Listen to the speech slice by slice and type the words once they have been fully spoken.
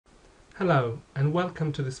Hello and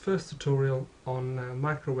welcome to this first tutorial on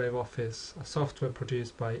Microwave Office, a software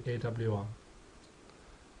produced by AWR.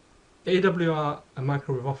 AWR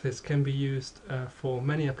Microwave Office can be used for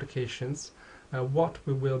many applications. What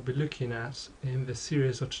we will be looking at in this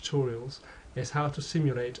series of tutorials is how to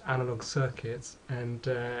simulate analog circuits and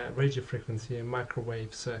radio frequency and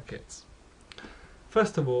microwave circuits.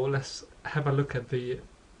 First of all, let's have a look at the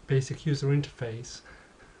basic user interface.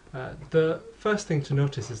 The first thing to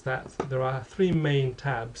notice is that there are three main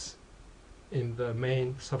tabs in the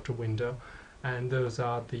main software window, and those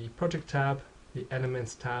are the Project tab, the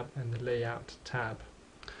Elements tab and the Layout tab.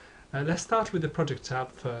 Let's start with the Project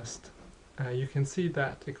tab first. You can see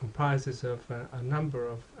that it comprises of a number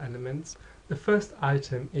of elements. The first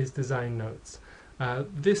item is Design Notes.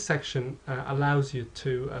 This section allows you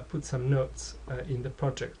to put some notes in the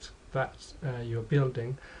project that you're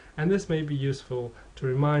building, and this may be useful to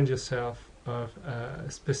remind yourself of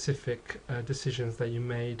specific decisions that you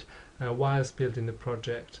made whilst building the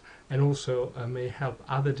project, and also may help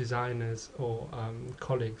other designers or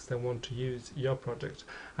colleagues that want to use your project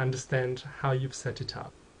understand how you've set it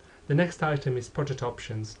up. The next item is Project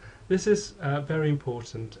Options. This is very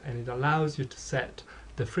important, and it allows you to set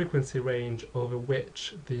the frequency range over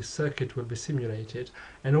which the circuit will be simulated,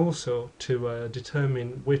 and also to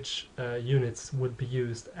determine which units will be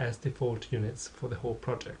used as default units for the whole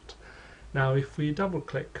project. Now if we double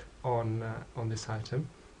click on this item,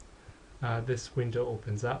 this window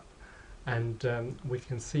opens up, and we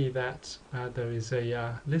can see that there is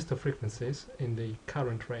a list of frequencies in the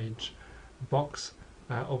current range box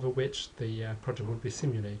over which the project will be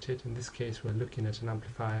simulated. In this case we're looking at an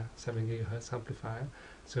amplifier, 7 GHz amplifier,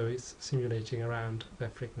 so it's simulating around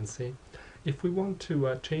that frequency. If we want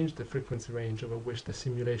to change the frequency range over which the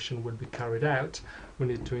simulation will be carried out, we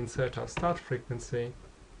need to insert our start frequency,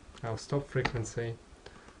 our stop frequency,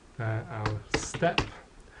 our step,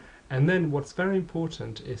 and then what's very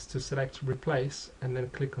important is to select Replace and then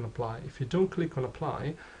click on Apply. If you don't click on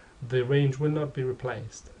Apply, the range will not be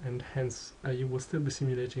replaced, and hence you will still be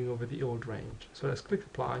simulating over the old range. So let's click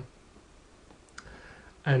Apply,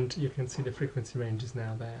 and you can see the frequency range is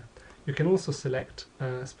now there. You can also select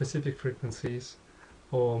specific frequencies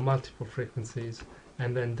or multiple frequencies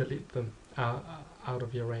and then delete them out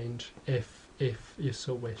of your range if you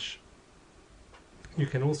so wish. You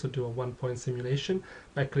can also do a one-point simulation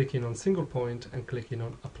by clicking on single point and clicking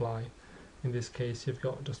on Apply. In this case you've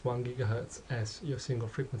got just 1 GHz as your single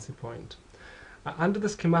frequency point. Under the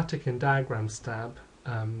Schematic and Diagrams tab,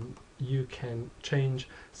 you can change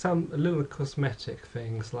some little cosmetic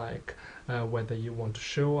things like whether you want to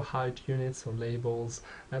show or hide units or labels.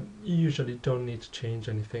 You usually don't need to change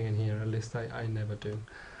anything in here, at least I never do.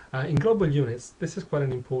 In global units, this is quite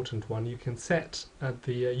an important one. You can set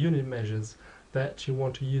the unit measures that you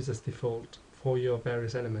want to use as default for your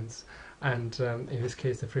various elements, and in this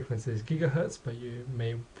case the frequency is gigahertz, but you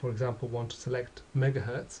may for example want to select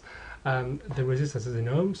megahertz. The resistance is in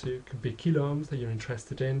ohms, so it could be kilo ohms that you're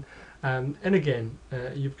interested in, and again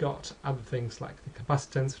you've got other things like the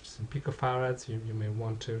capacitance, which is in picofarads. You may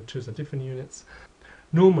want to choose a different units.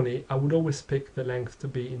 Normally I would always pick the length to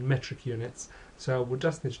be in metric units, so I would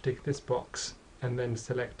just need to tick this box and then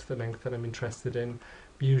select the length that I'm interested in.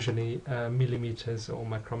 Usually millimeters or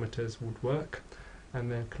micrometers would work,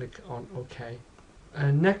 and then click on OK.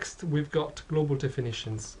 Next we've got global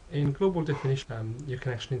definitions. In global definition you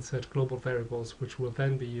can actually insert global variables which will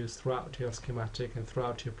then be used throughout your schematic and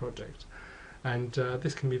throughout your project, and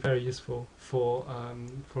this can be very useful for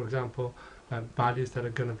example values that are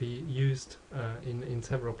going to be used in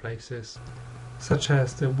several places, such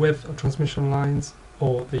as the width of transmission lines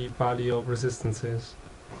or the value of resistances.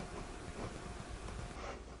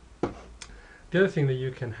 The other thing that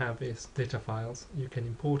you can have is data files. You can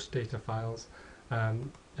import data files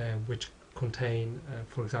which contain,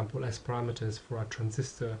 for example, S parameters for a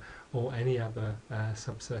transistor or any other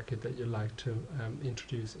sub-circuit that you like to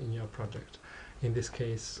introduce in your project. In this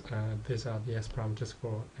case, these are the S parameters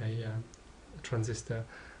for a transistor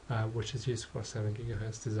which is used for a 7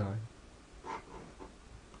 GHz design.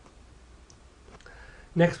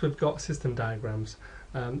 Next we've got system diagrams.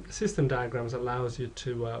 System diagrams allows you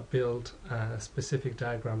to build specific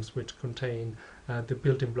diagrams which contain the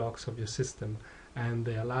building blocks of your system, and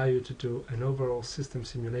they allow you to do an overall system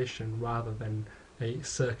simulation rather than a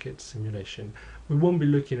circuit simulation. We won't be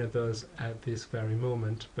looking at those at this very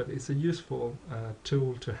moment, but it's a useful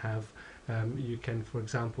tool to have. You can, for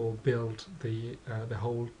example, build the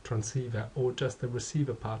whole transceiver or just the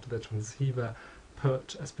receiver part of the transceiver,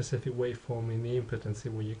 put a specific waveform in the input and see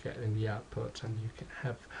what you get in the output, and you can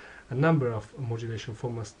have a number of modulation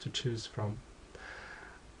formats to choose from.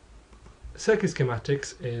 Circuit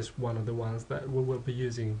schematics is one of the ones that we will be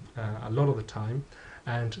using a lot of the time,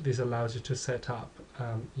 and this allows you to set up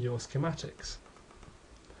your schematics.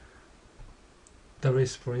 There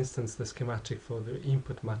is, for instance, the schematic for the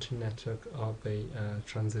input matching network of a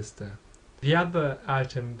transistor. The other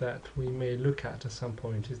item that we may look at some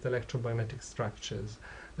point is the electromagnetic structures.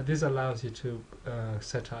 This allows you to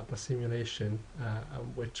set up a simulation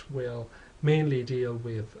which will mainly deal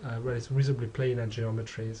with reasonably planar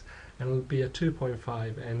geometries, and will be a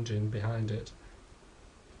 2.5 engine behind it.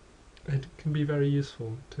 It can be very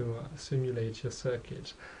useful to simulate your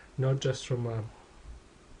circuit, not just from a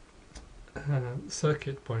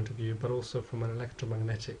circuit point of view, but also from an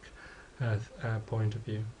electromagnetic point of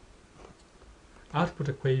view. Output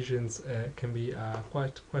equations can be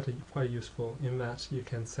quite useful in that you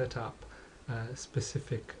can set up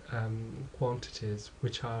specific quantities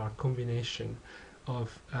which are a combination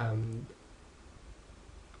of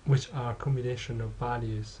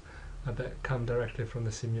values that come directly from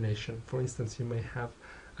the simulation. For instance, you may have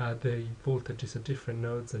the voltages at different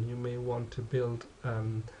nodes, and you may want to build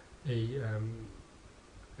an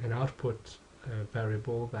output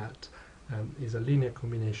variable that is a linear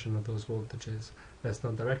combination of those voltages. That's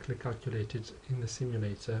not directly calculated in the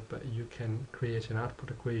simulator, but you can create an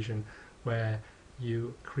output equation where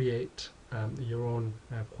you create your own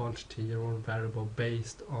quantity, your own variable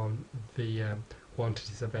based on the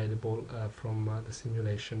quantities available from the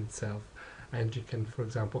simulation itself. And you can, for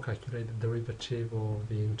example, calculate the derivative or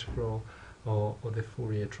the integral or the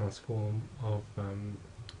Fourier transform of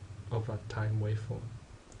a time waveform.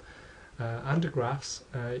 Under graphs,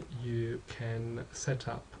 you can set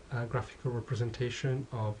up a graphical representation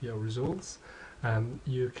of your results.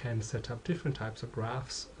 You can set up different types of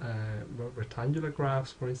graphs, rectangular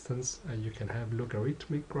graphs, for instance. You can have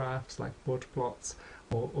logarithmic graphs like Bott plots,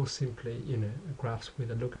 or simply, graphs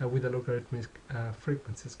with a logarithmic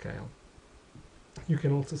frequency scale. You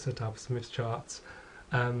can also set up Smith charts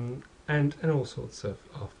and all sorts of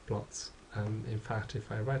plots. In fact,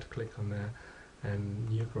 if I right-click on there and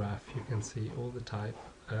new graph, you can see all the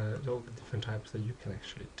different types that you can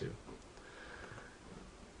actually do.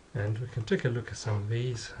 And we can take a look at some of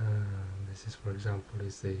these. This is, for example,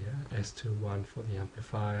 is the S21 for the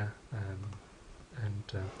amplifier,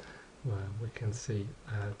 well, we can see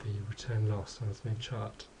the return loss on a Smith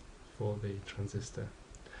chart for the transistor.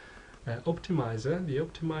 Optimizer. The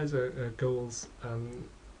optimizer goals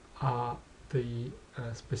are the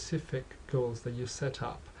specific goals that you set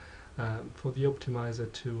up for the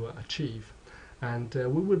optimizer to achieve, and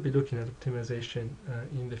we will be looking at optimization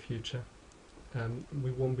in the future.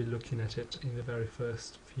 We won't be looking at it in the very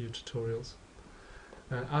first few tutorials.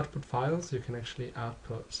 Output files, you can actually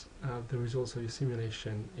output the results of your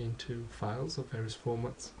simulation into files of various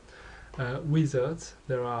formats. Wizards,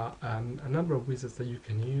 there are a number of wizards that you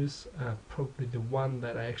can use. Probably the one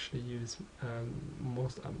that I actually use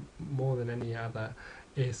more than any other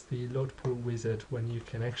is the load pool wizard, when you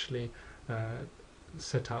can actually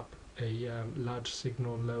set up a large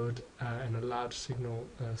signal load and a large signal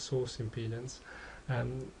source impedance,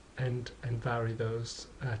 and vary those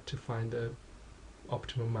to find the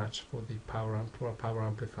optimum match for the power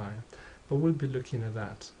amplifier. But we'll be looking at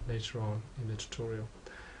that later on in the tutorial.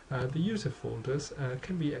 The user folders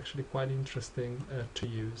can be actually quite interesting to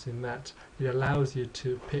use, in that it allows you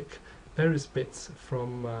to pick various bits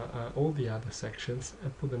from all the other sections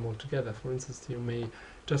and put them all together. For instance, you may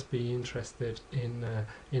just be interested in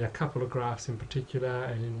a couple of graphs in particular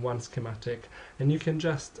and in one schematic, and you can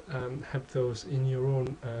just have those in your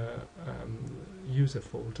own user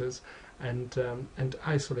folders and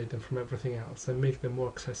isolate them from everything else and make them more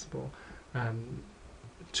accessible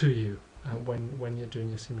to you when you're doing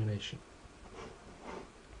your simulation.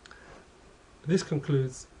 This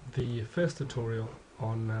concludes the first tutorial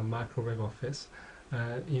on Microwave Office.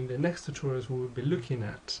 In the next tutorials we will be looking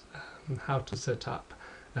at how to set up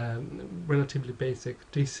relatively basic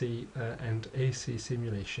DC and AC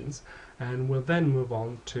simulations, and we'll then move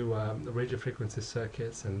on to radio frequency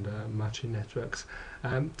circuits and matching networks,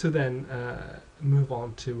 to then move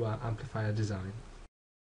on to amplifier design.